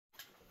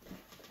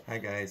Hi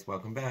guys,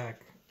 welcome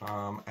back.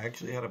 I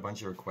actually had a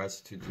bunch of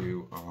requests to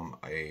do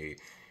a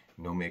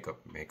no makeup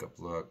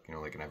look,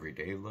 like an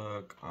everyday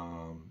look.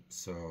 I'm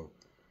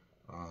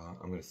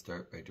gonna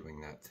start by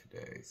doing that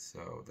today.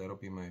 So that'll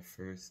be my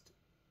first,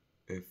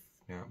 if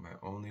not my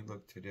only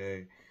look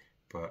today,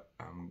 but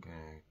I'm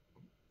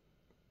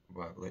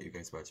gonna let you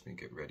guys watch me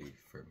get ready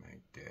for my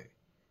day.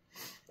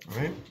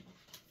 Alright,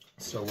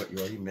 so what you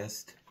already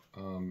missed,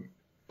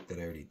 that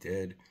I already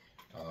did,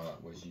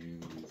 was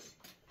use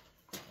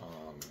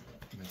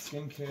my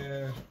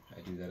skincare.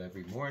 I do that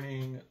every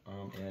morning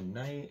and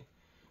night.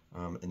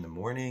 In the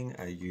morning,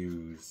 I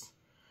use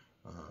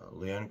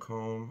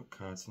Lancome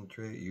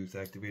concentrate, youth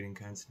activating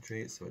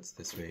concentrate. So it's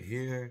this right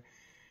here.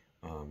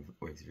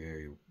 Works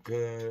very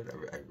good.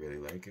 I really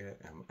like it.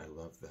 I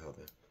love how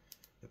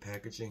the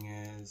packaging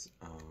is.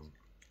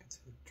 It's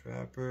a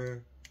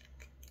dropper,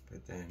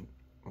 but then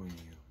if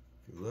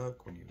you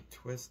look, when you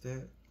twist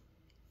it,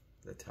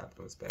 the top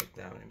goes back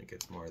down and it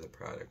gets more of the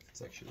product.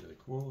 It's actually really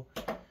cool.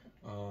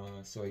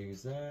 So I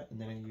use that, and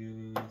then I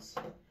use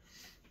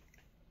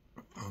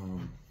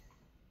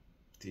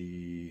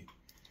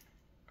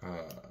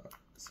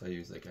so I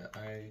use like an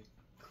eye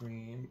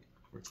cream,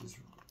 which is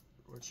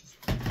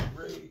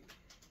right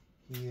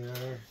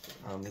here.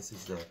 This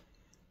is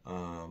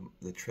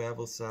the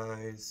travel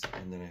size,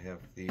 and then I have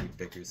the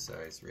bigger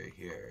size right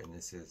here, and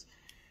this is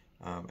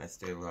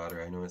Estee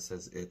Lauder. I know it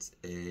says it's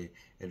a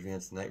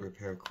advanced night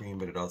repair cream,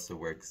 but it also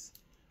works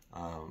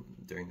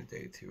during the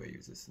day too. I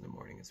use this in the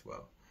morning as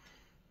well.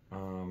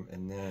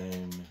 And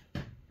then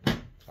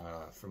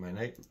for my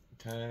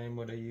nighttime,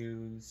 what I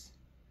use,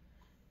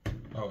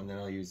 and then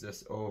I'll use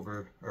this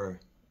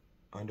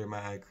under my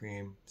eye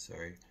cream.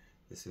 Sorry,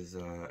 this is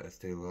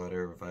Estee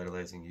Lauder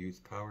Revitalizing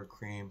Youth Power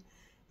Cream.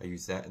 I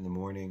use that in the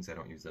mornings. I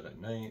don't use that at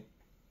night.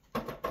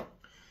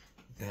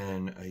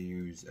 Then I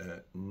use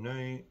at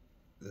night,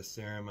 the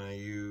serum I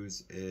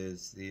use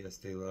is the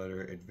Estee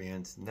Lauder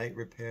Advanced Night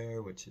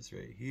Repair, which is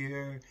right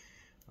here.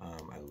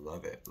 I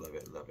love it, love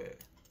it, love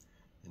it.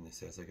 And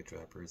this has like a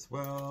dropper as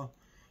well.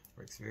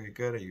 Works very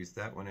good. I use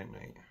that one at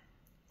night.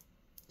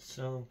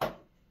 So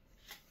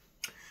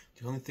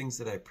the only things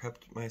that I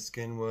prepped my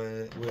skin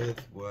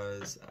with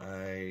was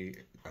I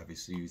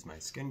obviously used my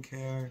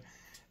skincare,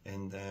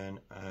 and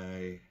then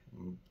I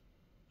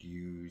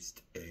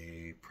used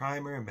a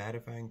primer, a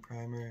mattifying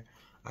primer.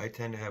 I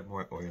tend to have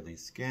more oily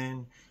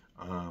skin,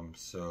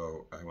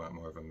 so I want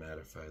more of a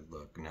mattified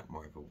look, not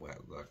more of a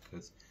wet look,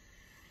 because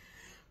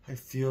I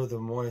feel the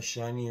more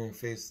shiny your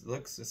face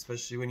looks,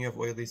 especially when you have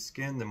oily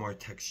skin, the more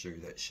texture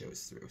that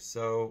shows through.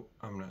 So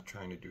I'm not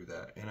trying to do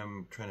that, and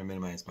I'm trying to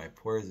minimize my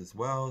pores as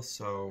well,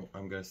 so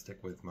I'm going to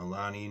stick with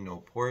Milani No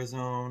Pore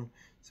Zone.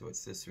 So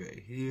it's this right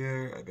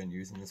here. I've been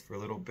using this for a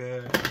little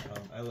bit.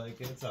 I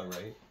like it. It's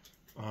alright.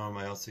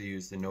 I also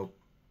use the No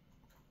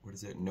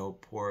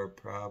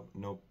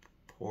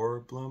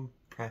Problem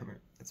primer.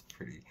 That's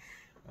pretty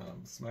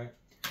smart.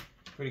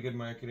 Pretty good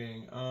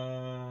marketing.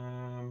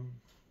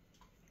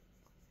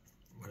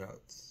 What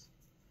else?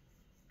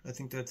 I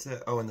think that's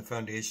it. Oh, and the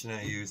foundation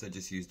I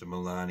just used a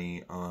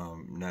Milani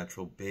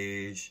Natural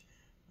Beige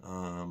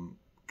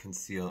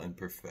Conceal and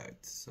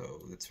Perfect.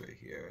 So that's right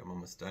here. I'm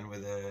almost done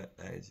with it.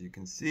 As you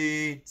can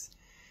see, it's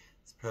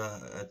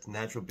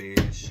Natural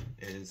Beige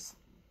is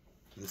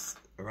this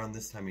around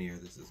this time of year.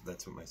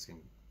 That's what my skin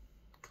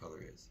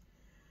color is.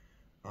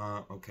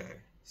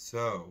 Okay,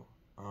 so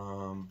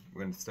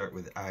we're going to start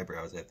with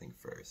eyebrows, I think,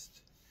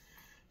 first.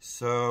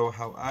 So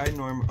how I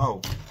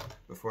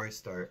before I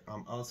start,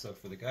 also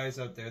for the guys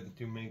out there that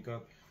do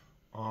makeup,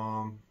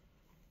 or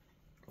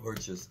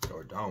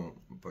don't,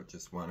 but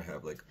just want to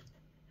have like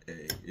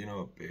a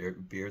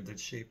beard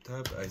that's shaped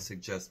up, I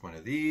suggest one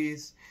of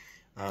these.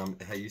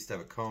 I used to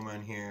have a comb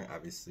on here.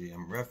 Obviously,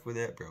 I'm rough with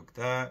it, broke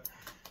that.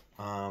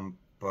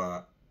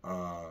 But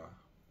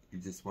you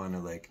just want to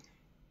like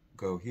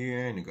go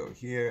here and go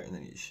here, and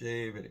then you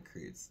shave, and it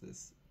creates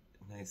this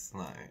nice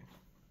line.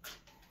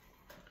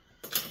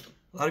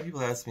 A lot of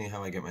people ask me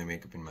how I get my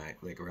makeup in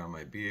around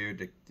my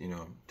beard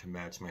to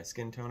match my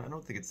skin tone. I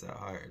don't think it's that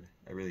hard.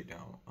 I really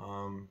don't.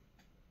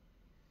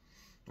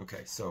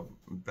 Okay, so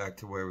back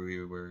to where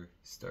we were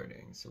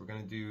starting. So we're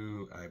gonna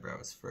do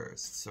eyebrows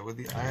first. So with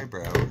the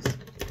eyebrows,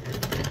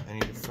 I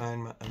need to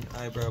find an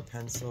eyebrow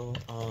pencil.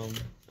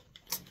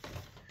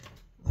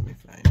 Let me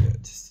find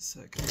it. Just a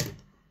second.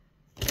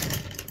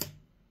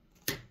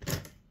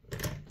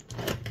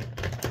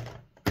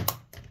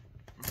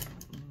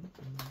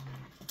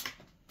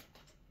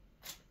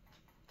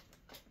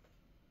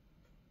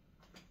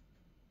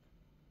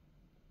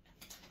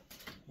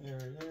 There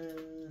it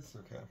is.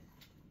 Okay.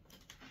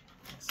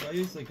 So I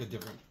use like a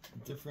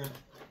different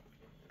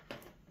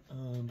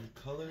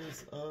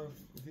colors of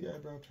the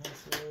eyebrow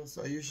pencils.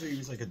 So I usually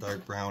use like a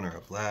dark brown or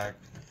a black,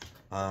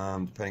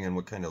 depending on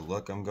what kind of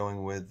look I'm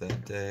going with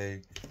that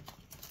day.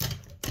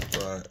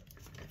 But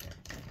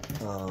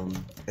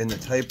in the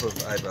type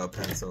of eyebrow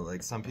pencil,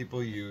 like some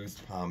people use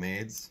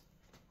pomades,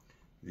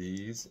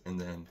 these, and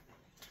then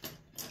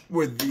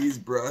with these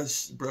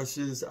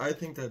brushes, I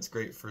think that's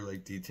great for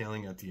like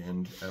detailing at the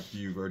end after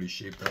you've already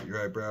shaped out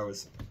your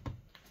eyebrows.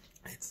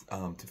 It's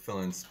to fill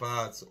in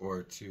spots,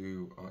 or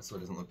to so it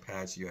doesn't look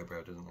patchy, your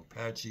eyebrow doesn't look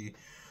patchy,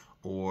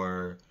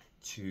 or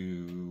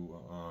to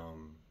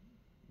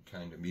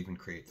kind of even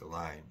create the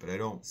line. But I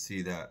don't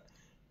see that,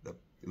 at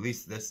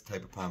least this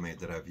type of pomade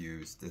that I've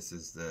used, this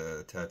is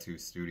the Tattoo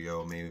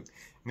Studio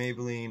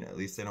Maybelline, at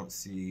least I don't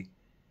see,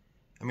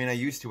 I mean I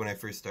used to when I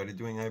first started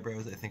doing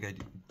eyebrows, I think I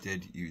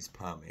did use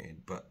pomade,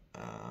 but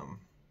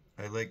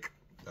I like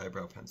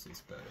eyebrow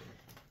pencils better.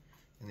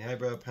 And the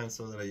eyebrow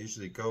pencil that I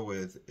usually go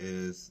with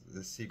is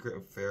the Secret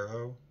of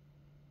Pharaoh.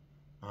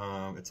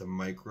 It's a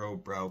micro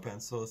brow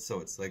pencil, so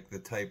it's like the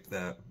type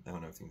that, I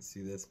don't know if you can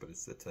see this, but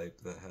it's the type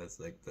that has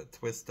like the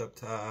twist up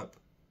top.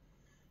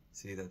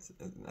 See, that's,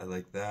 I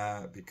like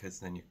that because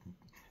then you can,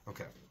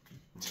 okay,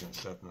 I'm just gonna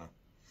stop now.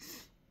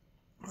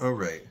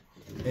 Alright,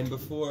 and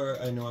before,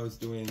 I know I was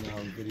doing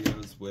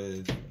videos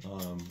with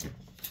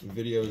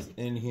videos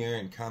in here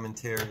and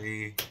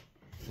commentary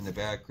in the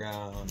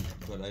background,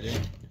 but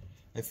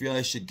I feel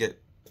I should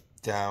get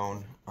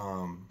down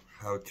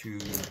how to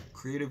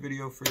create a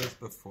video for this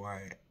before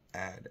I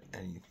add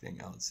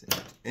anything else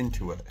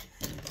into it.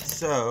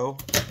 So,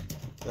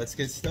 let's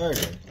get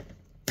started.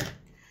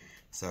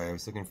 Sorry, I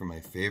was looking for my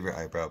favorite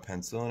eyebrow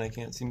pencil and I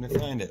can't seem to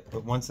find it.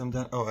 But once I'm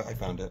done, oh, I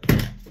found it.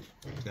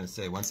 I was gonna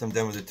say, once I'm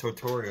done with the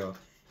tutorial,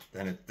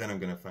 then I'm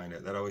gonna find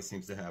it. That always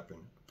seems to happen.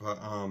 But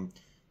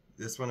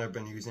this one I've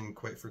been using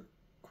for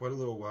quite a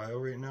little while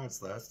right now.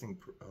 It's lasting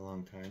a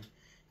long time.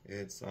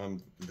 It's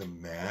the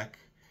MAC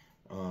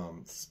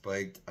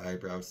Spiked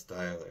Eyebrow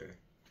Styler.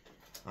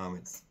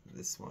 It's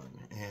this one,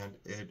 and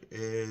it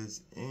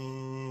is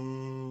in,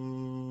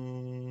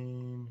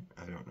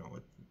 I don't know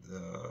what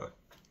the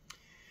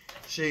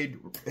shade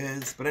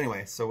is, but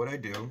anyway, so what I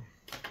do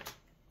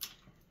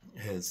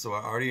is, so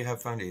I already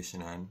have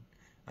foundation on.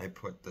 I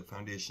put the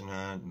foundation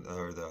on,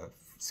 or the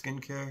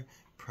skincare,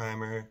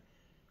 primer,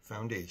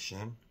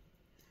 foundation,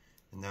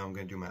 and now I'm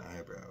going to do my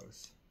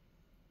eyebrows.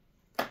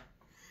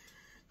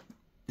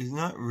 There's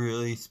not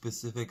really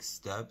specific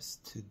steps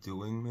to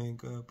doing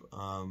makeup.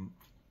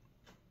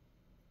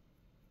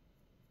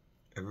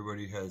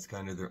 Everybody has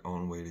kind of their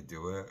own way to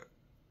do it.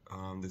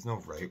 There's no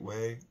right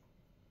way.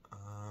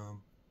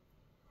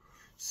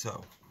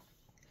 So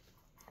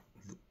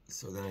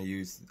then I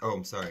use, oh,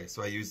 I'm sorry.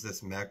 So I use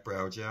this MAC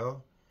Brow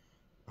Gel,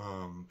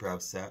 Brow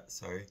Set,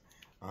 sorry.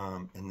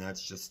 And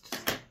that's just,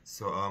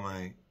 so all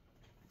my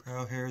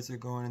brow hairs are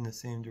going in the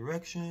same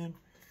direction.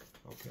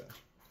 Okay.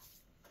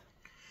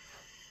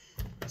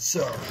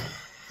 So,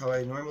 how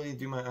I normally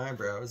do my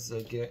eyebrows is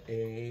I get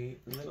a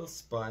little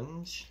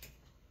sponge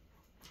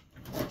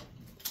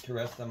to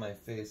rest on my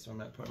face, so I'm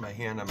not putting my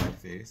hand on my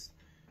face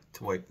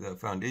to wipe the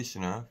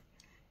foundation off,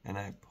 and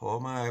I pull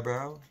my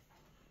eyebrow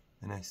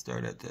and I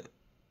start at the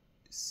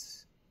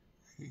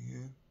right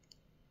here.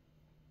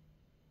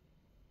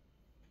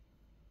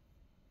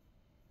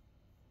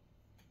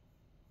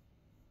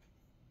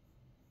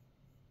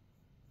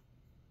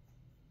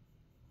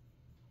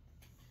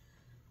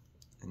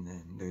 And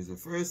then there's the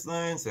first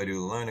line, so I do the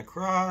line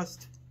across,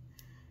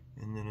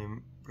 and then I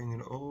bring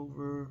it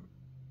over.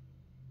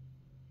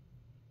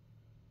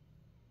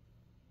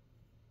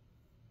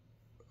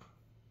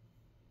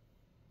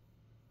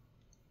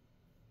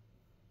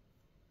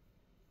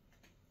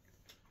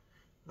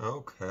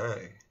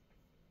 Okay.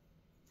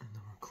 And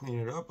then we'll clean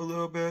it up a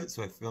little bit,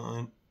 so I fill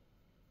in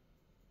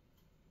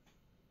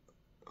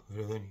a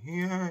little in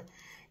here.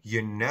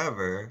 You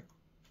never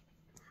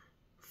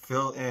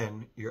fill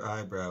in your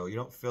eyebrow. You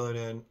don't fill it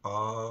in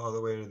all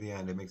the way to the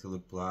end. It makes it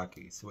look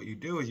blocky. So what you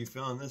do is you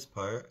fill in this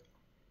part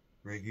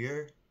right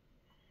here,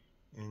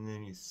 and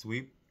then you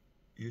sweep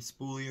your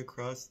spoolie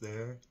across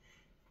there,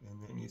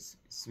 and then you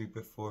sweep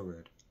it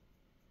forward.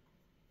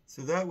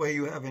 So that way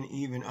you have an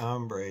even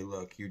ombre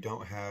look. You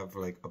don't have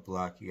like a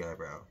blocky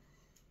eyebrow.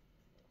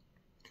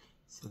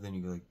 So then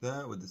you go like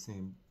that with the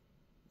same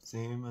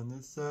on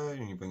this side,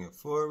 and you bring it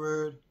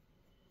forward.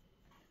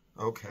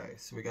 Okay,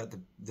 so we got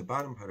the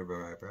bottom part of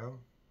our eyebrow.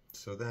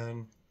 So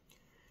then,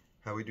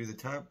 how we do the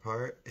top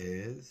part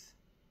is,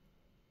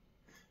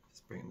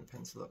 just bringing the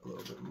pencil up a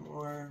little bit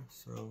more.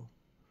 So,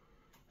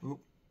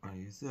 I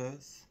use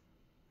this.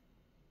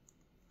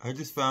 I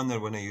just found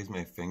that when I use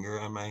my finger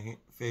on my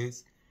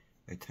face,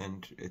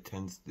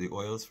 the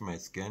oils from my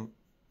skin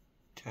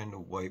tend to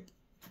wipe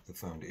the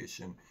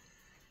foundation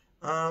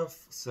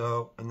off.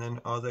 So, and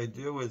then all I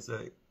do is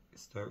I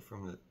start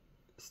from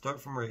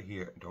right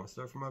here. Don't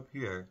start from up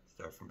here.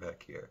 Start from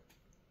back here.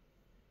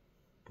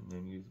 And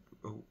then use,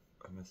 oh,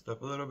 I messed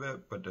up a little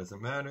bit, but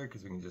doesn't matter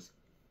because we can just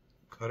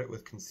cut it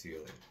with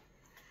concealer.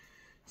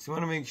 So you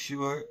want to make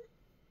sure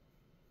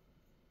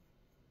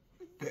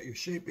that you're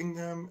shaping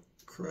them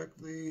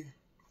correctly.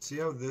 See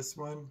how this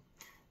one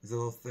is a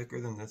little thicker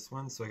than this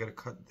one? So I got to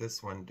cut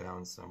this one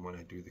down some when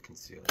I do the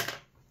concealer.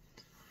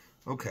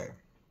 Okay.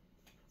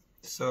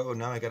 So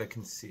now I got to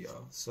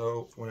conceal.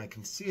 So when I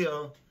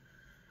conceal,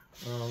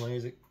 when I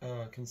use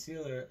a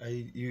concealer,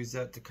 I use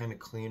that to kind of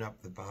clean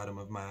up the bottom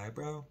of my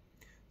eyebrow.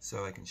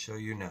 so I can show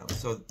you now.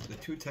 So the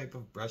two type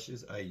of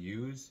brushes I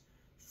use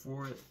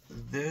for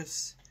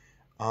this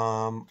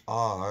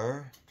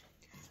are,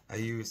 I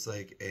use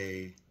like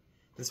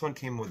this one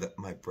came with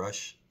my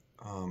brush.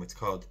 It's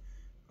called,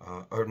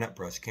 or not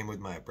brush, came with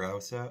my brow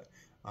set.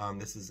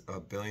 This is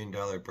 $1 Billion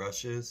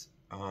Brushes.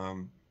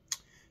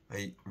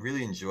 I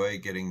really enjoy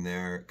getting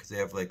there because they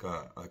have like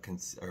a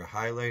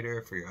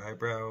highlighter for your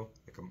eyebrow,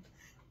 like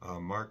a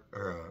mark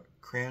or a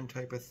crayon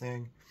type of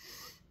thing.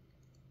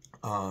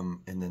 And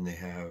then they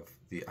have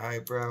the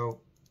eyebrow.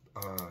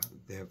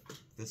 They have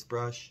this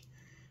brush,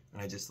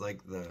 and I just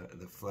like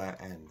the flat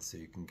end, so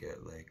you can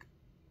get like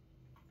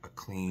a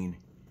clean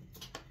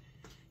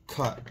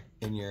cut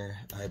in your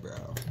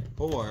eyebrow.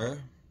 Or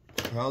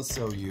I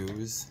also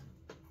use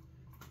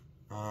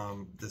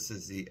this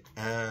is the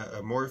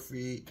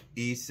Morphe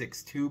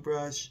E62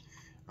 brush.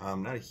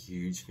 I'm not a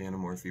huge fan of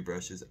Morphe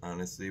brushes,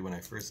 honestly. When I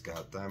first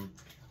got them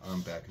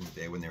back in the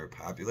day when they were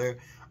popular,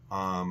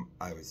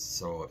 I was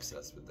so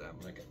obsessed with them.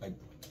 Like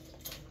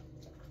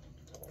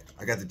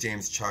I got the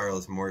James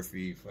Charles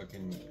Morphe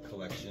fucking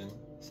collection.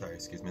 Sorry,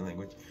 excuse my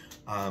language.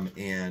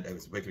 And I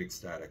was wicked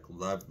ecstatic.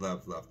 Loved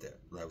it.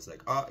 I was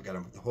like, oh, I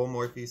got the whole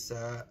Morphe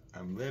set.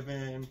 I'm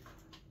living.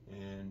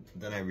 And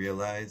then I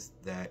realized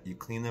that you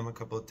clean them a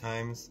couple of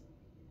times,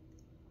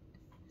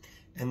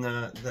 and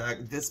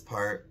this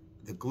part,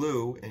 the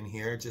glue in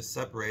here, just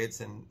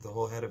separates, and the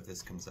whole head of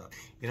this comes out.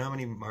 You know how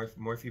many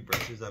Morphe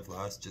brushes I've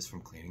lost just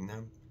from cleaning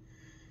them?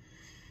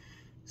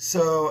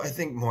 So I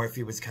think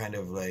Morphe was kind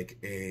of like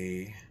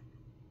a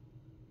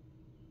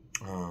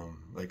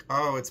like,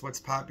 oh, it's what's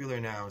popular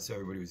now, so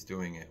everybody was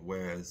doing it.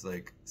 Whereas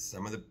like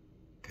some of the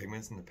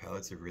pigments in the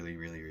palettes are really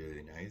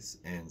nice,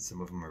 and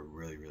some of them are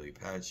really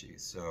patchy.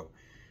 So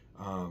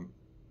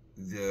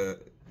the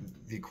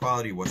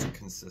quality wasn't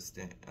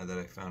consistent that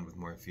I found with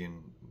Morphe,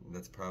 and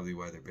that's probably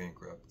why they're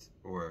bankrupt,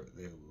 or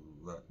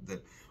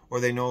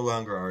they no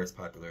longer are as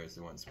popular as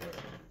they once were.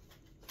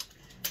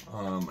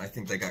 I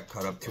think they got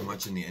caught up too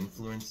much in the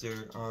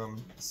influencer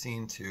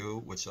scene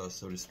too, which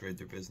also destroyed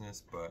their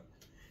business, but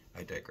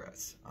I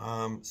digress.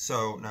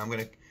 So now I'm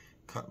gonna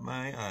cut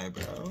my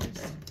eyebrows.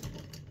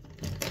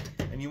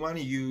 And you want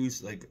to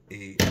use like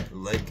a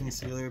light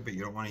concealer, but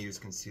you don't want to use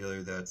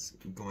concealer that's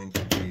going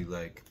to be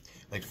like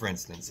for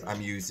instance,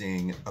 I'm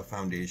using a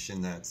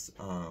foundation that's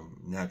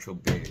natural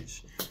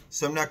beige.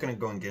 So I'm not going to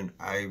go and get an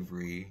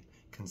ivory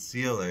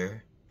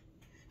concealer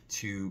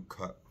to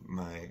cut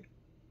my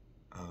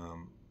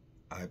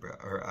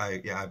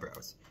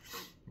eyebrows,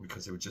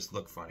 because it would just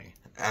look funny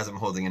as I'm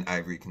holding an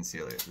ivory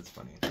concealer. It's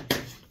funny.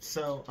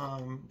 So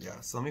yeah,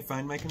 so let me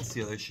find my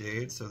concealer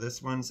shade. So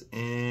this one's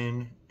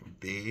in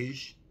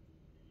beige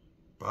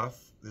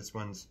buff. This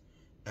one's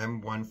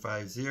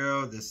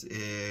M150. This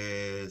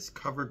is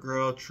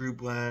CoverGirl True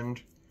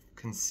Blend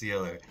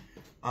Concealer.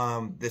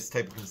 This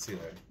type of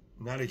concealer.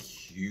 Not a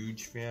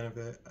huge fan of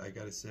it, I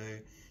gotta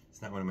say.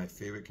 It's not one of my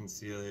favorite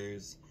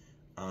concealers.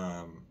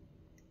 I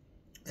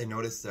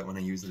noticed that when I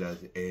use it as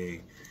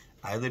a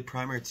eyelid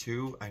primer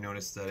too, I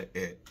noticed that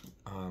it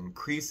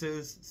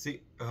creases.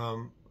 See,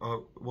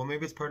 well,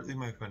 maybe it's partly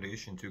my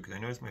foundation too, because I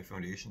noticed my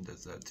foundation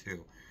does that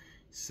too.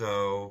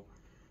 So,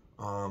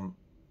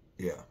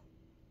 yeah.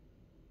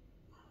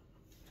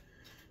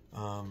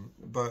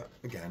 But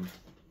again,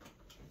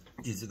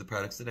 these are the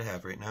products that I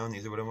have right now, and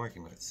these are what I'm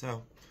working with.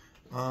 So,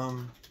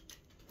 now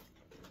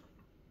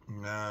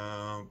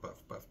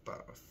buff.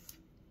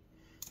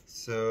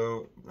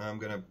 So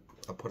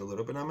I'll put a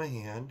little bit on my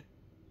hand,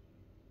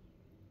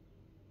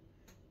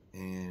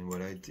 and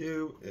what I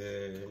do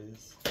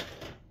is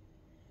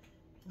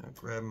I'll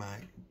grab my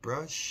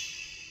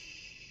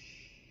brush.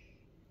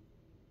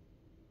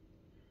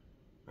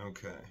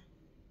 Okay.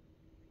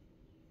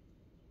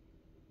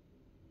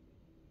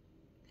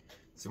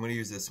 So I'm going to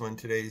use this one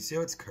today. You see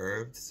how it's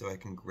curved? So I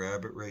can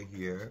grab it right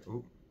here.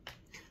 Ooh.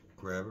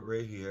 Grab it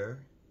right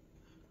here.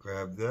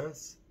 Grab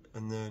this.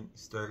 And then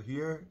start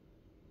here.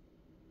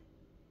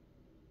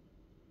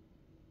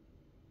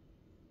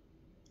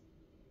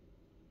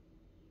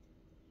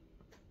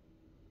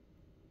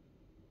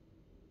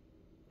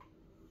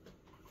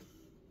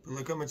 But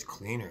look how much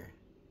cleaner.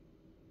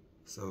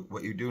 So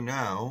what you do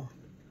now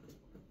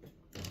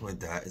with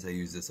that is I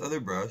use this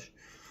other brush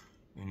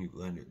and you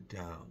blend it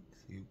down.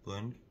 So you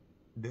blend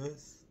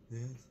this,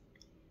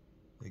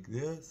 like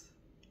this,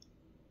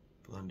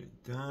 blend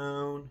it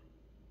down.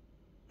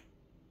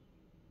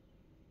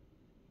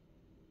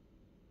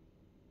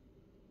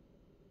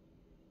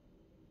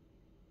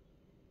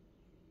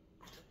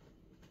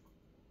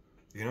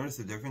 You notice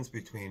the difference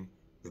between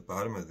the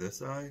bottom of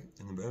this eye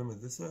and the bottom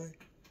of this eye?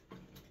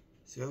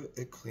 See how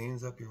it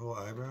cleans up your whole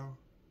eyebrow?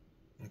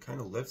 And it kind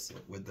of lifts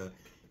it. With the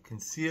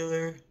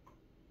concealer,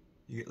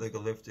 you get like a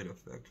lifted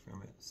effect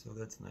from it, so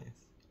that's nice.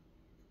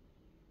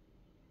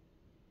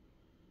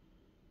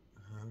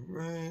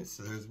 Alright,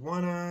 so there's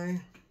one eye,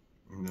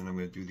 and then I'm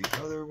going to do the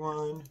other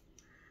one.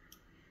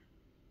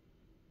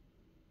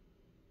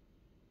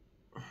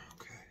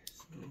 Okay,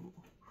 so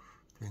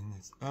bring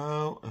this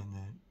out, and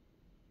then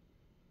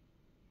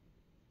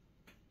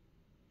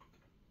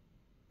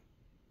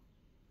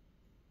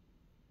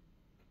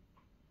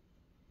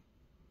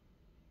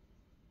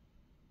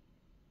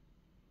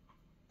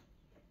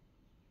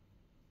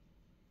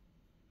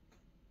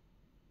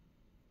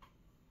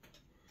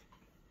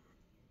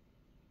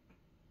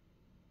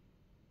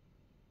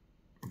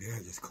Yeah,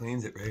 it just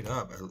cleans it right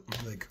up.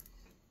 Like,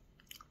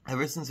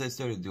 ever since I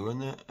started doing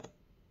that,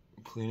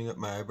 cleaning up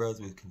my eyebrows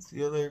with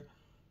concealer,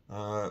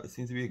 it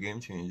seems to be a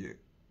game changer.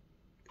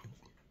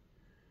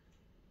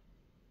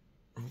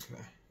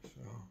 Okay,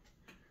 so,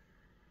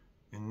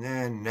 and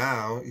then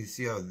now you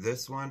see how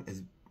this one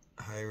is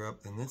higher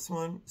up than this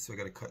one, so I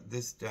gotta cut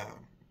this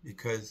down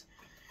because,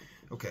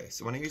 okay,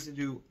 so when I used to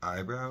do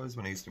eyebrows,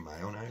 when I used to do my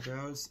own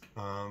eyebrows,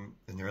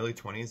 in the early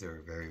 20s, they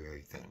were very,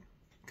 very thin,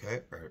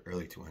 okay, or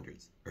early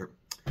 200s, or,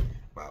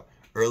 wow,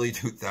 early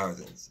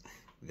 2000s,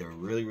 they were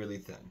really, really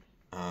thin,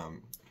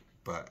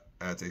 but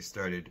as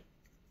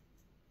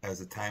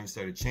the time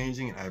started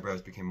changing and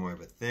eyebrows became more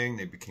of a thing,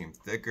 they became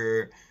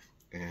thicker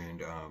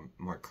and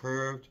more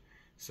curved.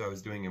 So I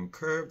was doing them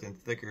curved and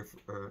thicker,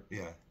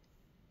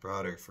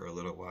 broader for a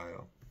little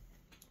while.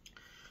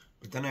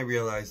 But then I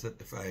realized that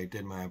if I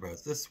did my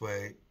eyebrows this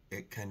way,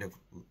 it kind of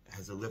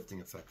has a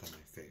lifting effect on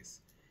my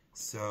face.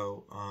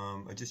 So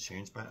I just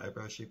changed my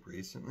eyebrow shape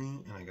recently,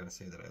 and I gotta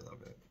say that I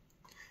love it.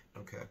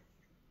 Okay.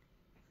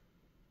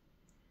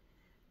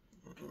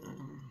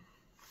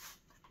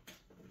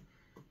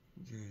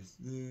 There's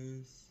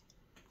this.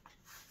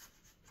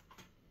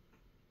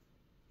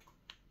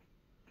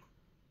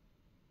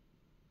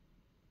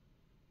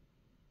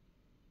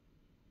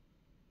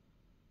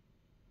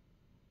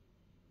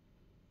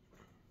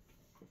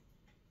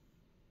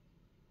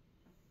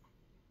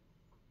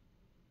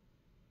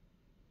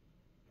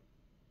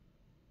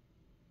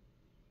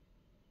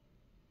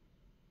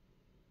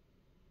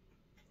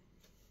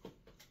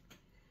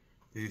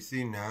 Do you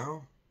see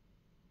now?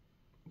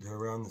 They're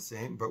around the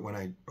same, but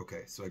when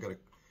okay, so I gotta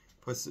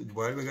put,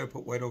 why do I gotta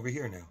put white over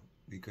here now?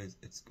 Because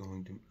it's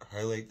going to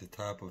highlight the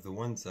top of the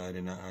one side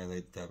and not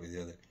highlight the top of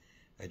the other.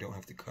 I don't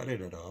have to cut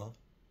it at all.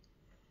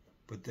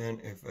 But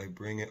then if I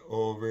bring it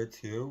over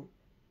to,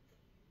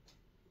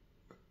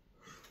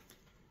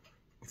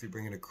 if you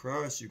bring it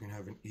across, you can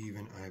have an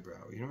even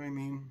eyebrow. You know what I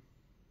mean?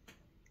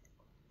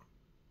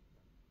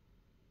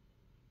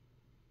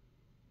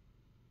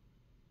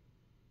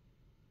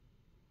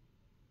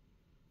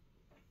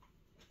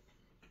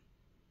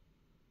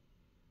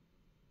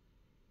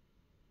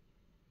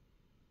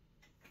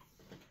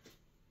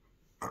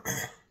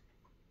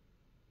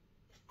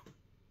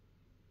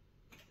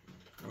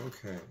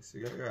 Okay, so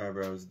you got your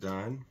eyebrows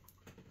done.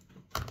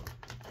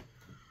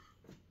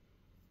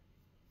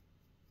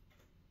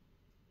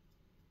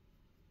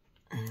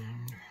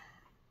 And,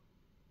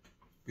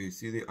 but you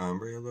see the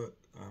ombre look?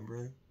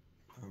 Ombre?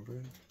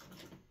 Okay,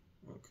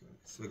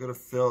 so I gotta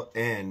fill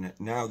in.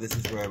 Now this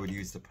is where I would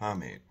use the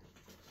pomade.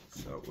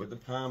 So with the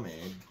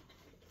pomade,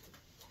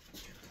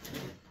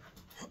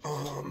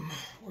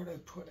 where'd I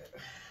put it?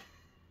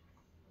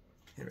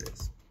 Here it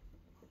is.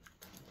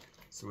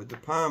 So with the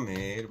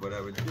pomade, what I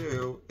would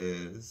do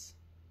is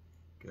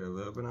get a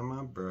little bit on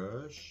my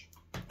brush,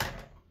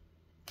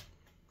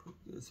 put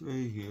this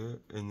right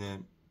here, and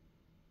then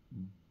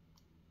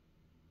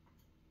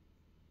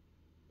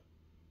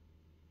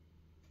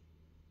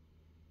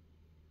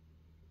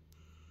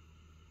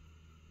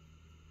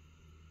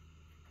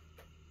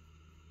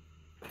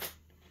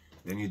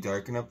you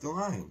darken up the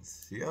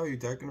lines. See how you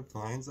darken up the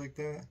lines like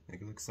that?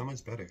 Make it look so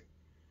much better.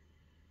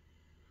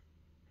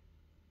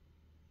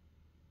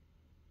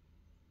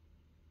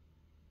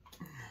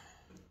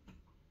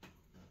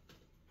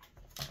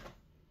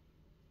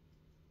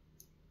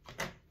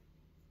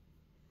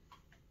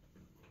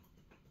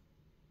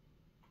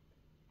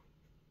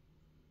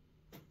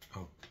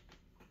 Oh,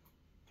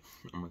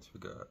 I almost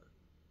forgot.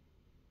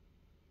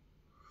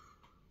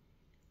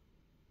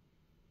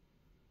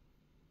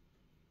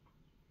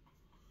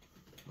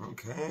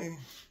 Okay.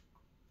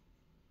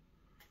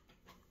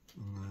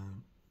 And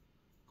then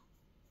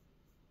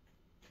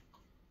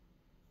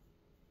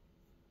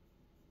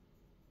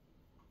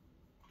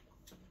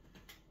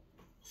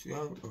see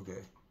how,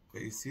 okay.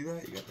 But you see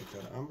that? You got like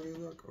that ombre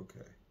look?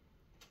 Okay.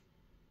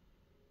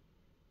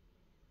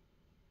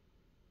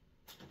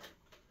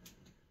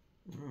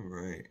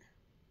 Alright.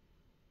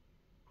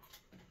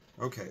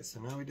 Okay, so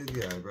now we did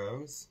the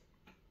eyebrows.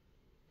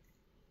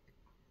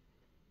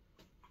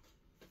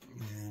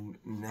 And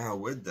now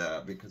with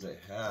that, because I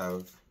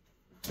have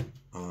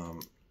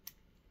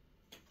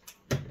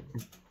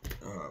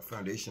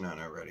foundation on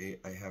already,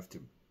 I have to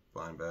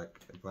blend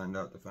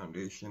out the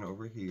foundation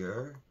over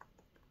here.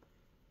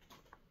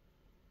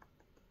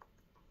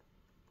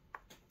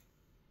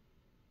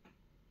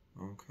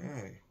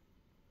 Okay.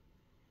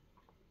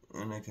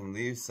 And I can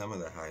leave some of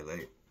the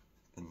highlight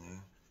in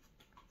there.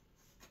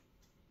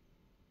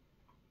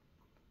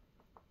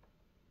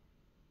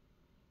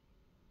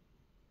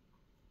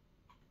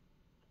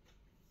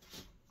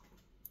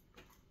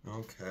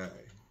 Okay.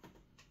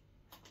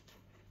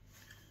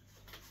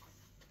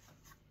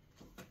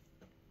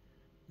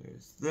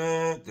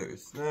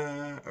 There's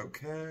that.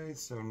 Okay,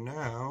 so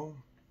now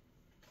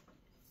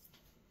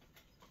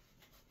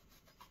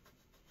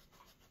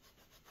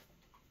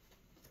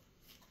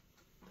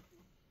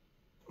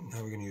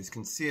we're going to use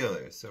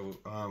concealer, so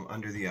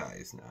under the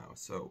eyes now.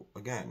 So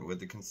again, with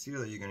the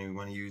concealer, you're going to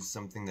want to use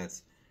something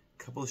that's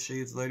couple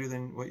shades lighter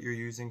than what you're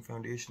using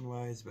foundation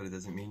wise, but it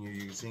doesn't mean you're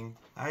using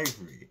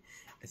ivory.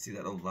 I see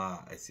that a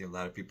lot. I see a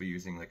lot of people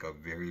using like a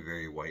very,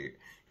 very white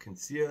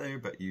concealer,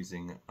 but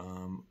using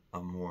a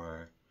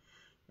more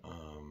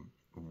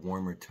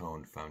warmer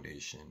toned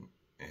foundation,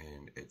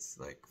 and it's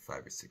like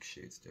 5 or 6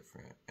 shades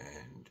different,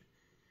 and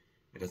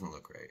it doesn't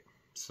look right.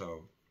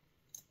 So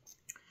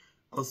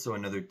also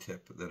another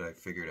tip that I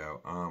figured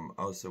out,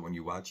 also when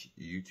you watch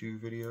YouTube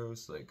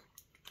videos, like,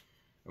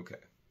 okay,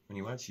 when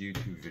you watch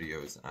YouTube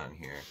videos on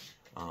here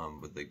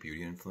with like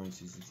beauty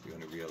influencers, you're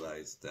going to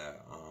realize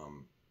that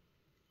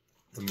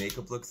the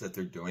makeup looks that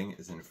they're doing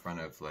is in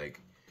front of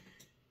like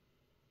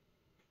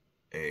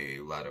a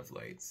lot of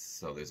lights,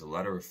 so there's a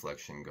lot of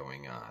reflection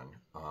going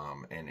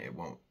on, and it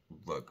won't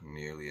look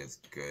nearly as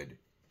good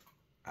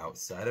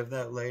outside of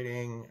that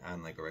lighting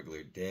on like a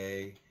regular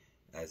day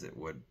as it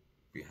would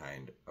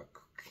behind a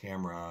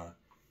camera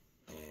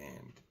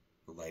and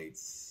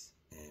lights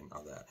and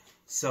all that.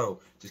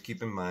 So just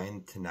keep in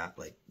mind to not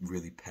like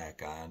really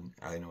pack on.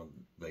 I know,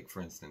 like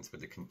for instance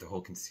with the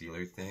whole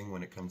concealer thing,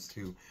 when it comes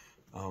to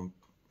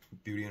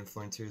beauty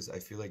influencers, I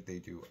feel like they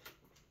do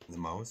the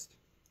most,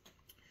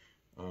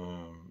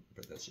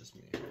 but that's just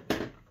me.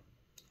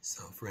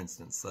 So for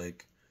instance,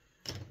 like,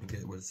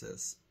 what is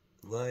this?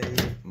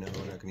 Light. No,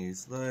 we're not gonna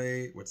use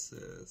light. What's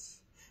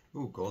this?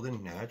 Ooh,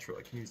 golden natural.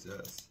 I can use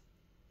this.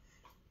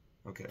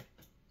 Okay.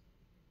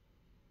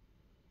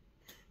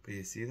 But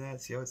you see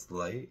that? See how it's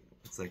light?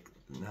 It's like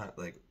not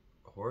like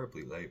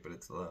horribly light, but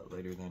it's a lot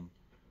lighter than.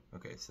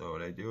 Okay, so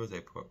what I do is I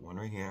put one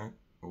right here,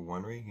 or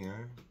one right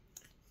here.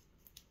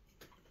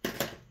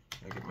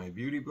 I get my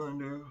beauty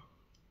blender,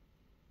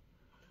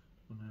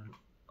 and then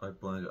I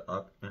blend it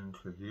up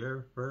into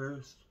here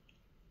first,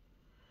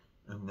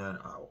 and then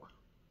out.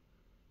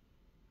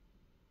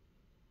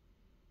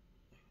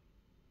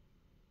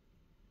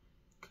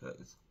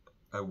 Because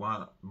I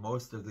want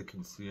most of the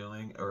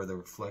concealing, or the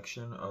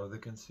reflection of the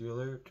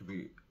concealer, to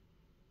be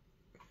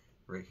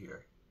right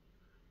here.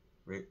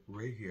 Right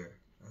here.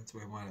 That's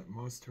where I want it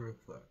most to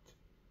reflect.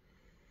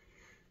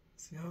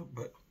 See how,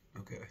 but,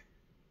 okay.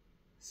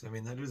 So, I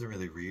mean, that doesn't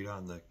really read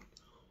on the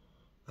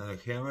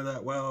camera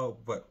that well,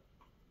 but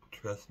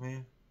trust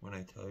me when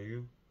I tell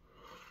you,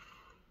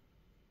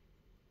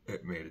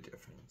 it made a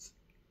difference.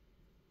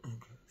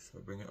 Okay, so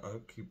bring it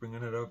up, keep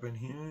bringing it up in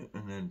here,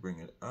 and then bring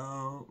it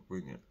out,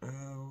 bring it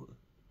out.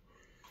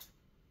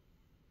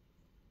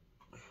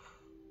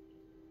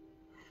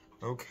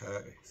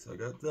 Okay, so I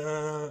got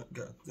that.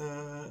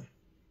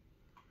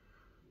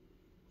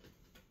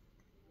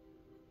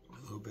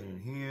 A little bit in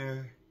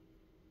here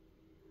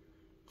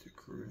to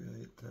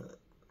create that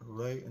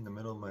light in the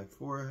middle of my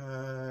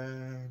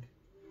forehead,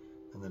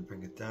 and then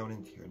bring it down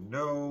into your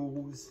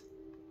nose.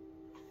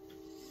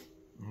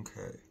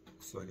 Okay,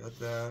 so I got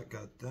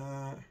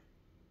that.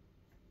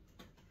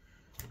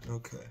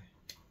 Okay.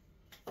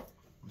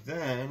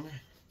 Then,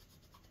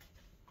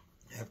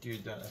 after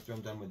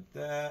I'm done with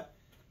that,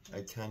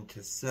 I tend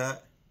to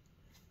set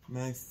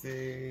my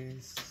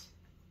face.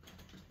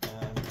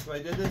 So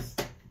I did this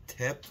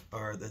tip,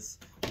 or this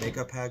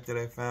makeup hack that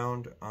I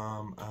found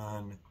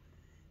on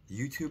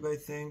YouTube, I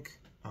think.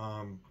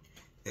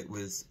 It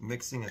was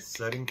mixing a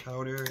setting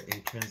powder, a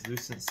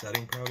translucent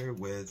setting powder,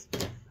 with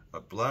a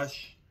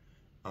blush.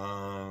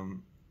 I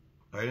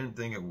didn't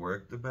think it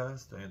worked the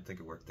best. I didn't think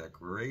it worked that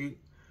great.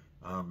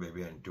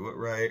 Maybe I didn't do it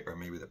right, or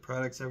maybe the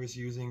products I was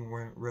using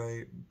weren't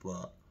right,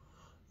 but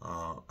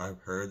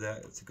I've heard that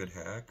it's a good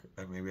hack,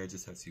 and maybe I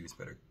just have to use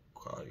better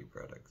quality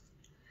products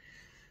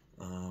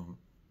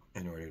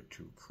in order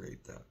to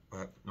create that.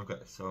 But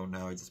okay, so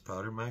now I just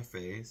powdered my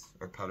face,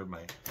 or powdered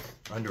my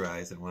under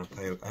eyes, and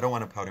I don't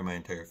want to powder my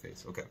entire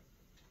face. Okay,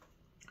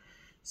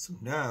 so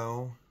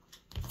now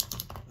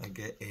I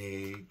get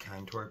a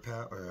contour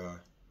palette,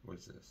 or what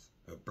is this?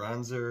 A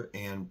bronzer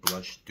and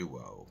blush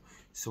duo.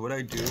 So what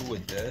I do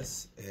with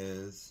this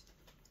is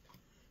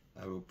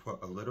I will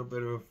put a little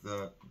bit of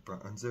the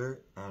bronzer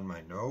on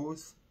my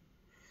nose.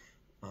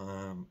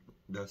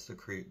 That's to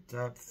create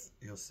depth.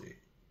 You'll see.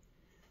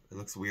 It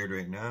looks weird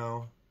right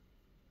now,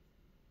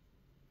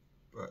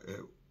 but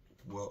it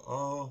will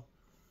all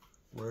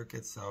work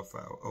itself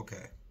out.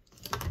 Okay.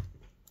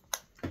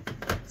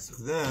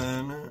 So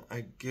then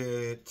I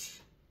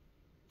get,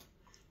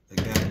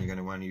 again, you're going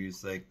to want to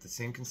use like the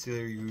same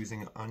concealer you're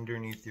using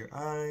underneath your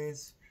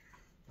eyes.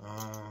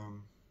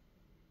 And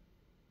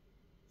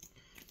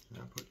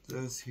I'll put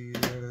this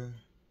here.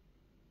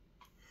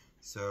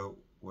 So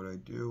what I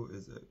do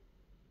is I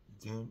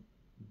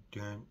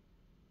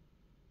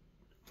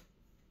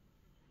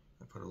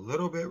put a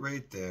little bit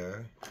right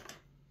there.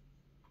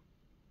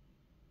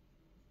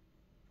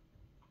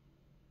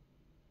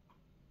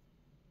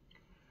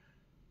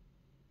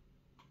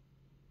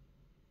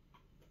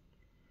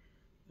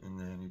 And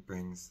then he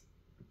brings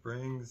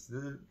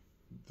the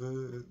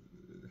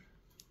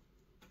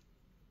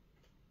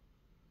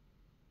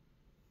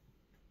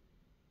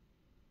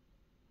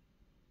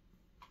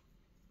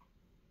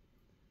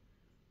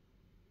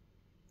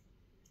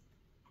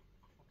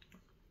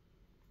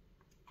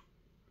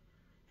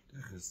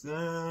there's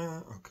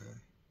that. Okay.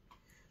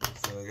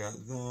 I got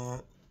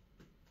that.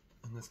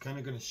 And that's kind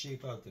of going to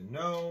shape out the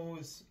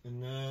nose.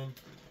 And then,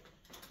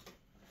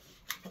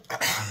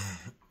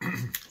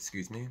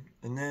 excuse me.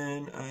 And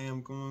then I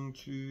am going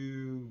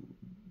to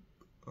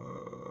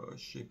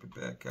shape it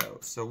back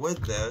out. So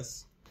with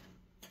this,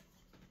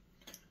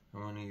 I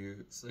want to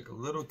use like a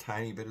little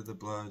tiny bit of the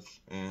blush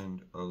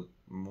and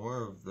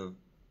more of the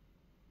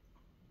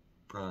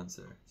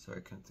bronzer. Sorry,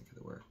 I couldn't think of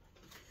the word.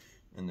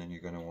 And then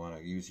you're going to want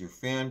to use your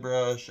fan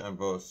brush on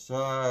both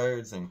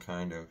sides and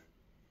kind of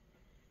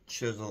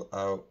chisel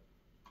out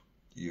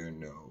your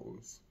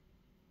nose.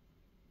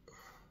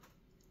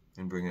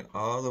 And bring it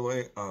all the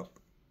way up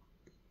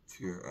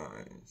to your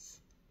eyes.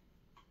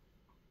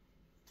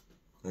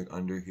 Like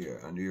under here,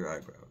 under your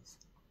eyebrows.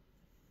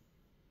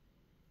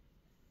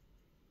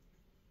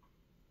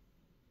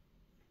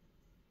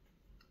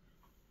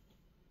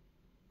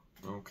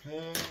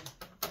 Okay.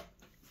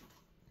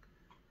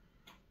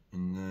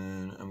 And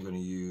then I'm going to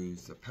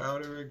use the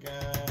powder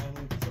again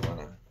because I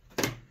want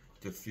to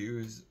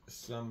diffuse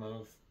some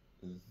of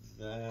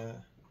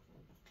that.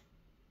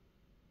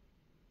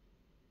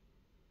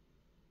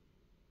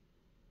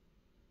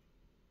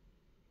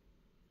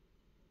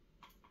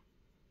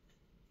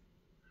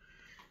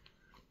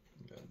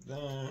 Got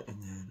that,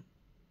 and then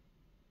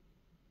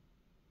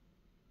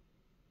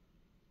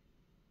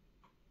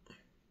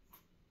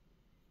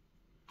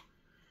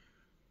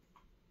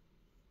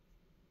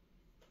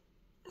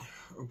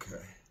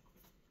okay.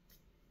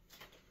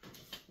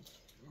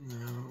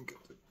 Now get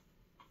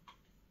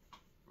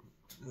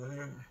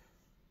there.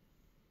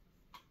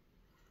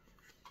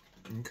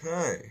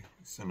 Okay,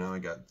 so now I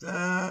got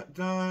that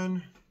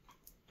done.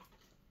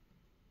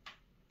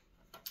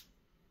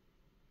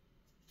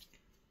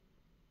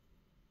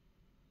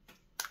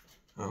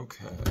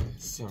 Okay,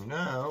 so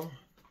now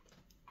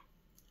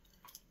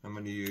I'm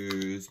going to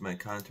use my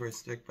contour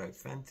stick by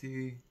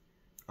Fenty.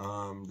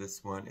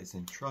 This one is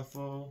in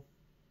Truffle.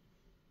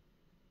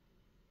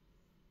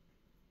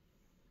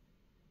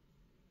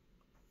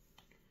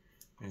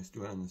 I just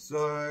do it on the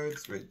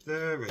sides, right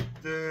there,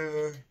 right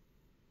there.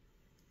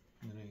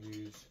 And then I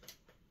use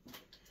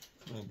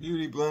my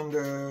beauty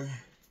blender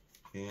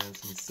and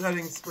some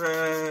setting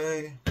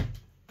spray.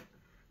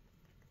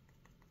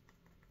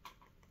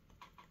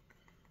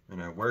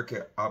 And I work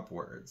it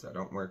upwards. I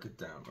don't work it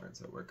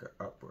downwards. I work it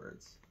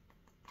upwards.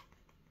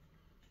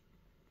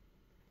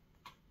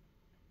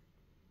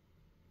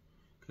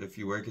 If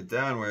you work it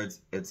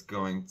downwards, it's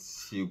going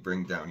to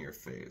bring down your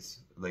face.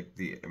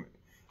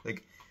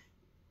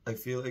 I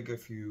feel like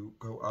if you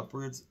go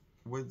upwards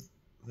with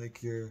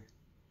like your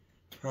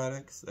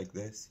products, like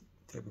this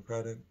type of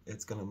product,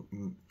 it's gonna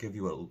give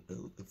you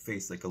a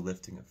face like a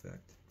lifting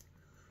effect.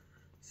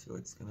 So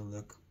it's gonna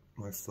look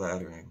more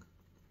flattering.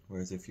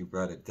 Whereas if you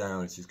brought it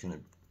down, it's just gonna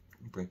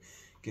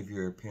give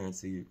your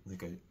appearance of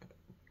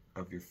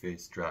your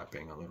face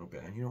dropping a little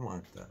bit, and you don't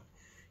want that.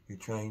 You're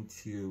trying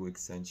to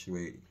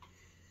accentuate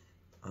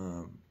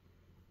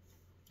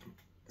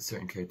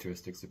certain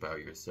characteristics about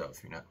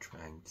yourself. You're not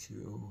trying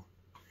to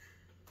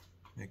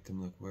make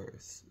them look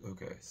worse.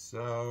 Okay,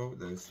 so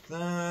there's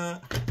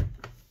that.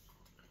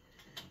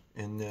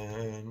 And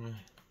then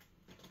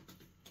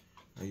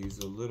I use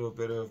a little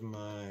bit of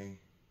my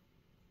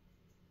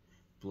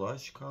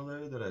blush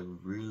color that I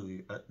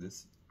really,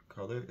 this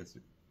color is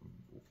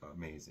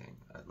amazing.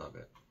 I love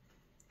it.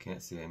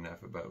 Can't say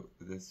enough about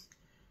this.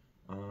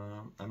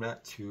 I'm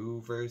not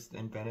too versed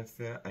in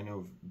Benefit. I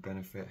know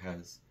Benefit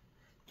has,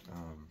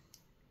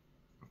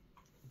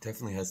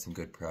 definitely has some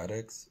good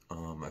products.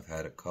 I've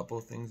had a couple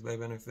things by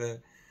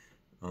Benefit.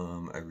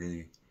 I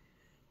really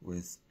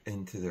was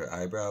into their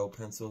eyebrow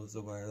pencils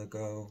a while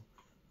ago.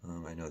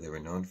 I know they were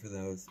known for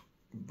those,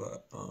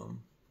 but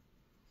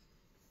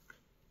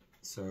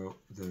so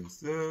there's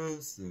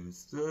this,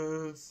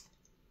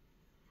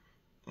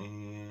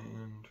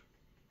 and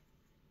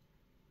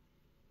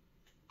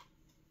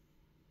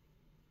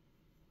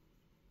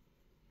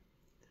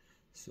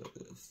so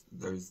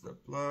there's the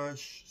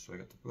blush. So I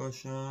got the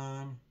blush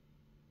on,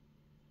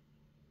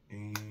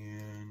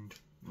 and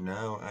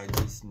now I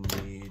just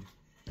need.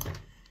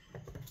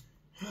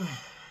 I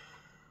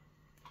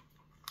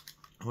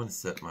want to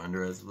set my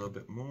under eyes a little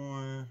bit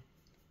more.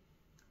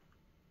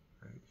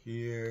 Right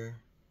here.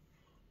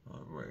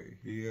 Right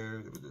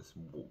here.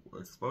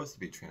 It's supposed to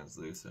be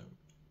translucent.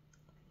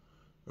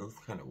 It looks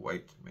kind of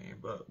white to me,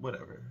 but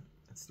whatever.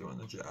 It's doing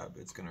the job.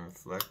 It's going to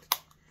reflect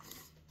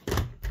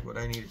what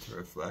I need it to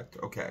reflect.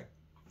 Okay.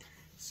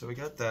 So we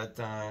got that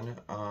done.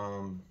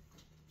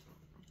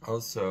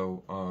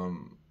 Also,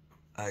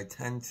 I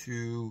tend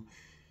to...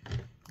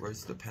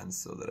 Where's the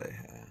pencil that I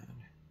had?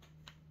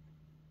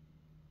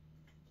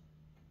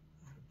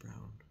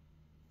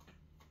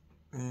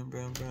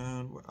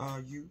 Brown, where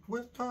are you?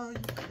 Where are you?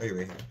 Oh, you're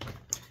right here.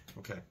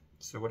 Okay,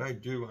 so what I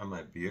do on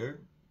my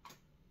beard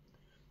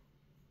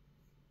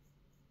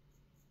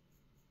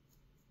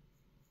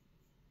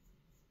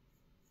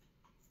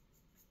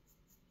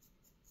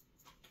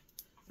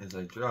is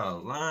I draw a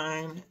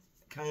line,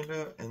 kind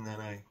of, and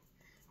then I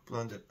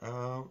blend it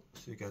out.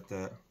 So you got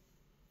that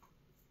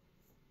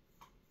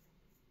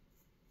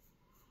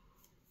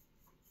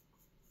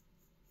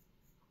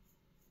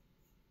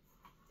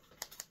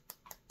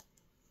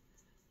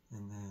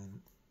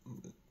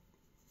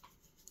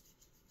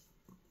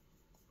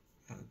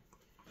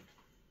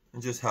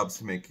It just helps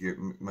to make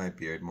my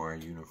beard more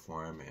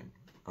uniform and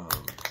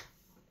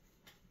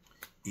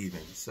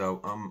even.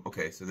 So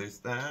okay, so there's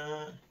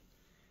that,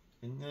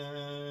 and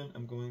then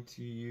I'm going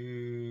to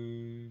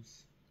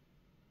use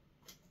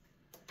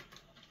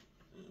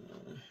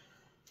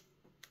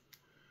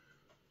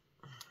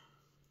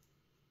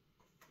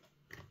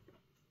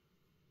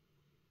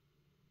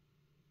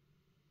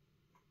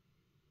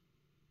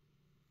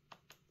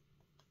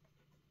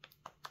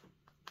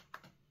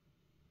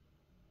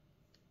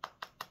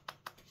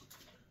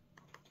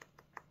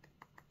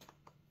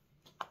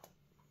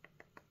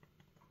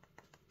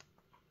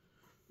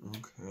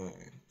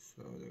okay,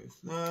 so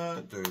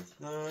there's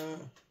that.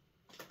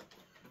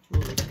 Ooh,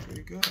 that's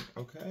pretty good.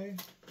 Okay,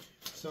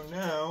 so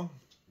now,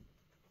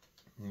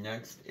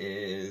 next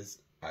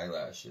is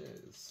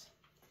eyelashes.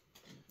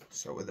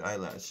 So with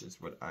eyelashes,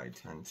 what I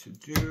tend to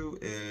do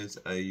is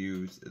I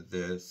use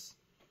this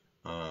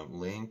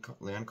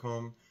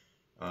Lancome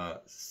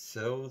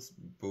Cils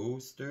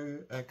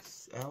Booster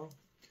XL.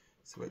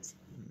 So it's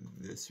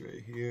this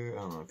right here.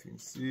 I don't know if you can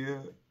see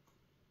it.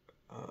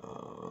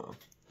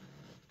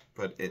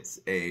 But it's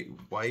a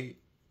white,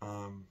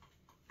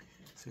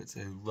 so it's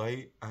a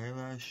light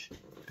eyelash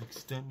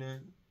extender.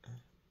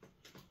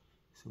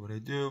 So what I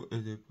do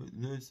is I put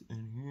this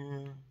in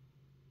here.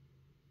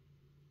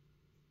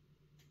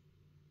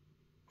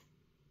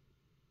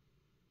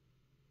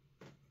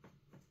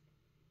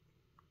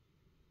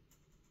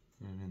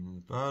 And then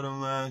the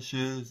bottom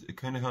lashes, it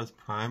kind of helps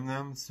prime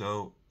them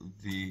so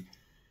the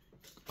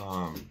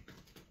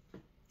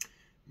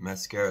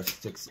mascara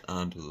sticks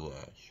onto the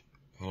lash.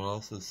 It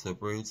also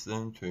separates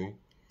them too,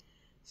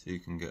 so you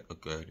can get a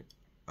good...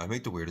 I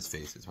make the weirdest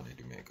faces when I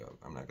do makeup,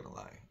 I'm not gonna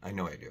lie. I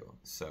know I do,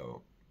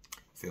 so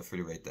feel free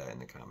to write that in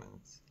the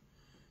comments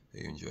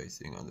that you enjoy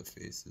seeing all the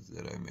faces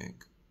that I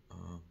make.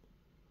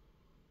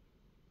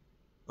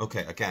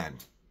 Okay, again,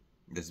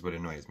 this is what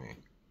annoys me.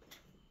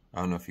 I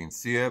don't know if you can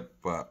see it,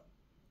 but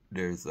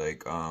there's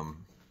like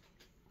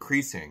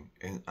creasing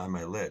on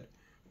my lid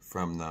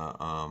from the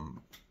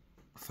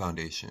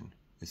foundation.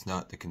 It's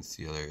not the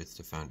concealer, it's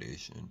the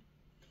foundation.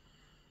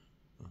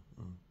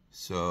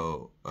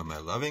 So, am I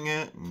loving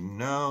it?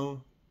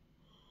 No.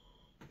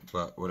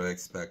 But what I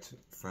expect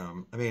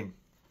from, I mean,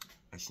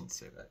 I shouldn't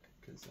say that,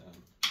 because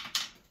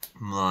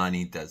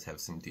Milani does have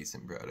some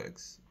decent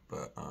products,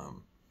 but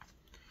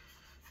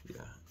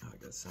yeah, I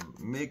got some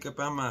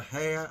makeup on my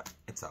hair.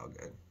 It's all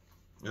good.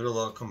 It'll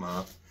all come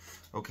off.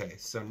 Okay,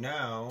 so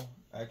now,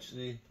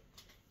 actually,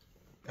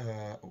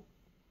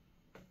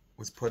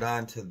 was put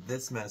on to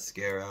this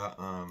mascara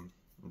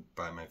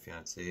by my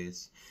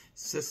fiance's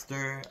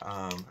sister.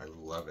 I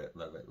love it,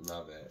 love it,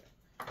 love it.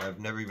 I've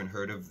never even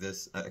heard of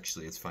this.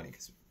 Actually, it's funny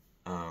because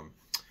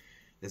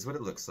this is what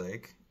it looks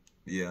like.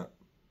 Yeah.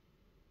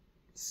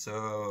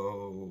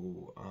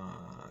 So,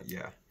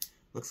 yeah.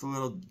 Looks a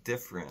little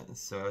different.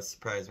 So I was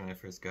surprised when I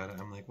first got it.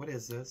 I'm like, what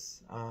is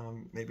this?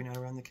 Maybe not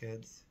around the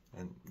kids.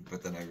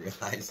 But then I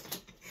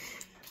realized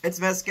it's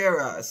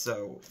mascara.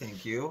 So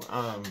thank you.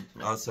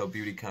 Also,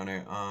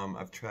 Beautycounter.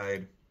 I've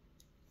tried.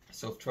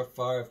 So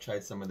far, I've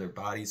tried some of their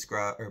body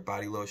scrub or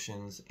body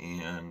lotions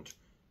and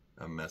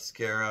a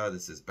mascara.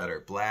 This is Better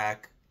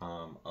Black.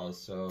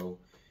 Also,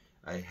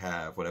 I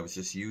have what I was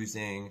just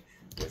using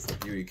with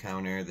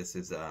Beautycounter. This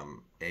is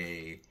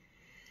a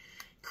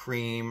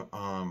cream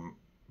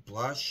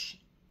blush.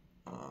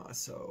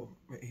 So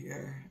right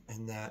here,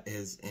 and that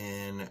is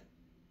in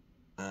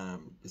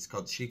it's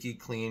called Cheeky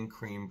Clean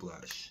Cream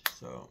Blush.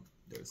 So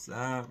there's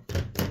that.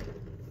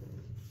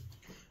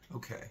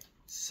 Okay.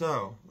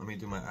 So, let me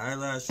do my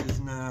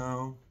eyelashes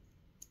now.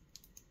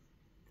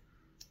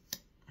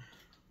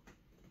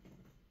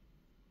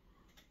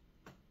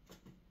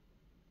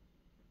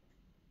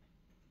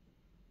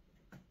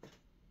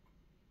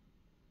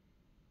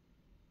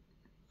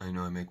 I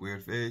know I make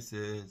weird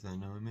faces. I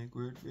know I make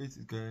weird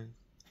faces, guys.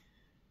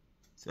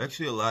 It's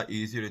actually a lot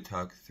easier to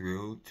talk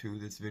through to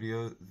this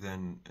video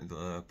than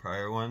the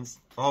prior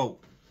ones. Oh,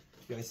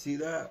 you guys see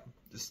that?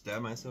 Just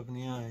stabbed myself in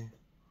the eye.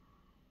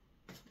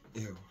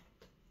 Ew.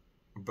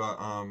 But,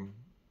 when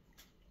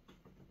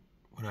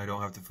I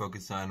don't have to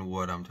focus on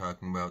what I'm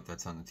talking about,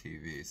 that's on the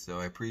TV.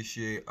 So I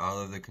appreciate all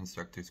of the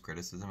constructive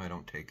criticism. I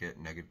don't take it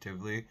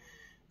negatively.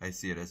 I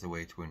see it as a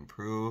way to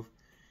improve.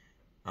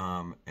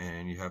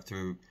 And you have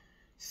to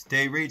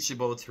stay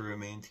reachable to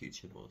remain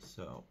teachable.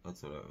 So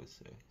that's what I would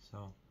say.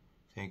 So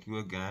thank you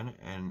again.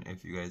 And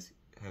if you guys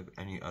have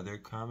any other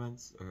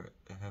comments or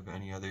have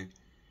any other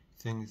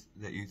things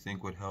that you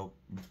think would help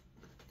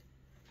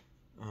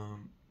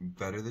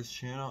better this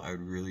channel, I'd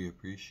really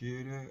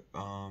appreciate it.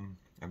 I'm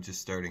just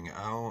starting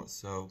out,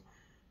 so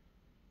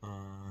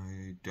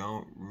I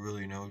don't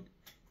really know.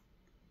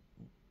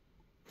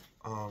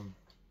 Well,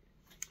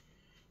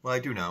 I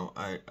do know.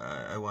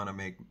 I want to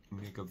make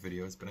makeup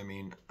videos, but I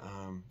mean,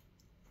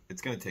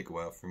 it's gonna take a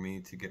while for me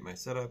to get my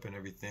setup and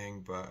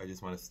everything. But I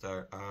just want to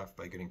start off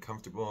by getting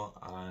comfortable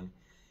on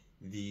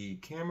the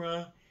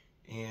camera.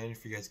 And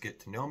if you guys get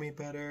to know me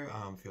better,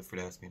 feel free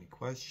to ask me any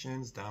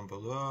questions down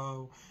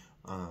below.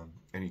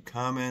 Any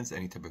comments,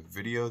 any type of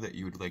video that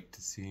you would like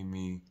to see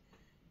me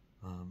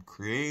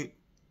create.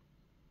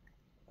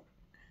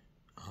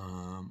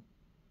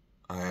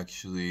 I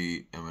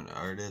actually am an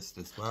artist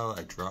as well.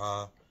 I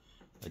draw.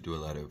 I do a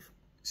lot of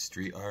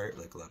street art,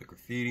 like a lot of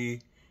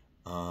graffiti,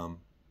 and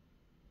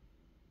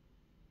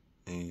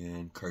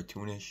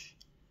cartoonish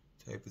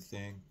type of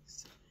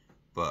things.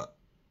 But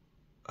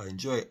I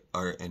enjoy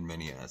art in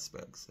many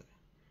aspects.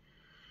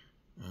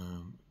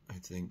 I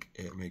think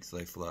it makes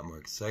life a lot more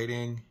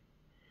exciting,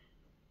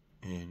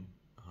 and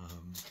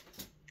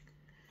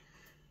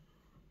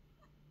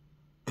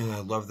I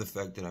love the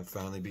fact that I've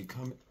finally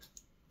become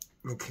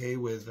okay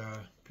with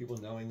people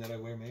knowing that I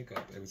wear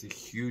makeup. It was a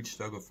huge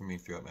struggle for me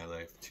throughout my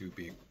life to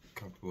be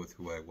comfortable with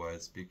who I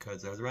was,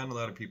 because I was around a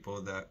lot of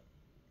people that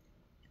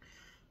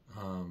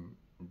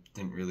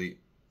didn't really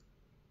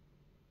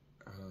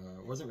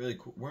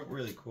weren't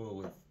really cool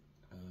with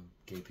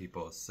gay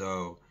people.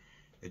 So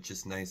it's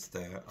just nice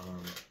that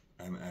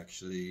I'm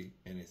actually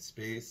in a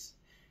space,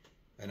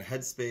 in a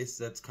headspace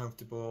that's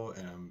comfortable,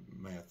 and I'm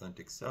my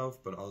authentic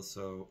self, but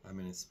also I'm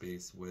in a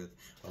space with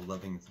a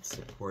loving,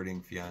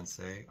 supporting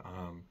fiance.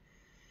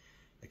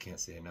 I can't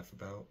say enough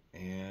about.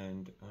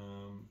 And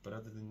but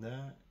other than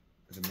that,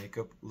 the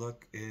makeup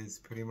look is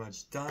pretty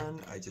much done.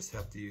 I just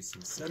have to use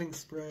some setting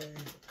spray.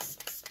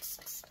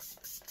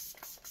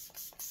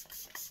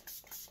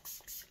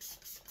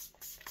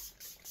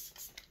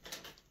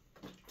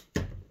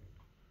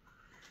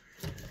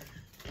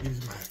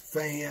 Use my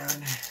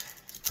fan.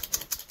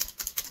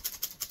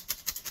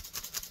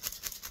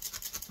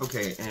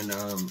 Okay, and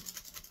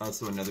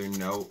also another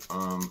note, I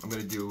want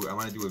to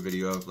do a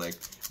video of like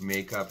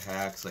makeup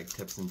hacks, like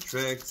tips and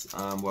tricks,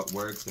 what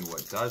works and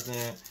what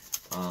doesn't.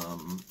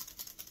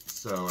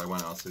 So I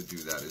want to also do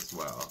that as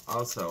well.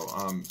 Also,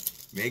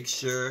 make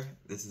sure,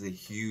 this is a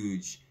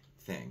huge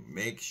thing,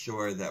 make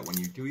sure that when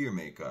you do your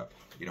makeup,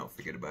 you don't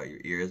forget about your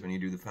ears when you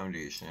do the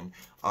foundation.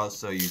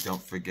 Also, you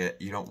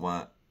don't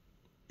want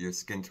your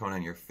skin tone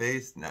on your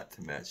face not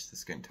to match the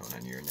skin tone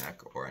on your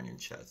neck or on your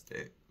chest.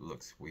 It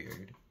looks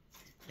weird.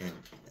 And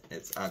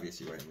it's obvious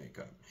you're wearing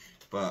makeup.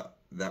 But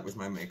that was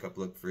my makeup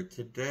look for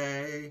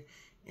today.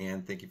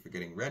 And thank you for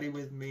getting ready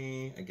with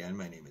me. Again,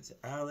 my name is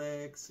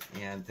Alex.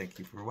 And thank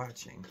you for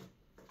watching.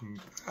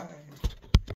 Bye.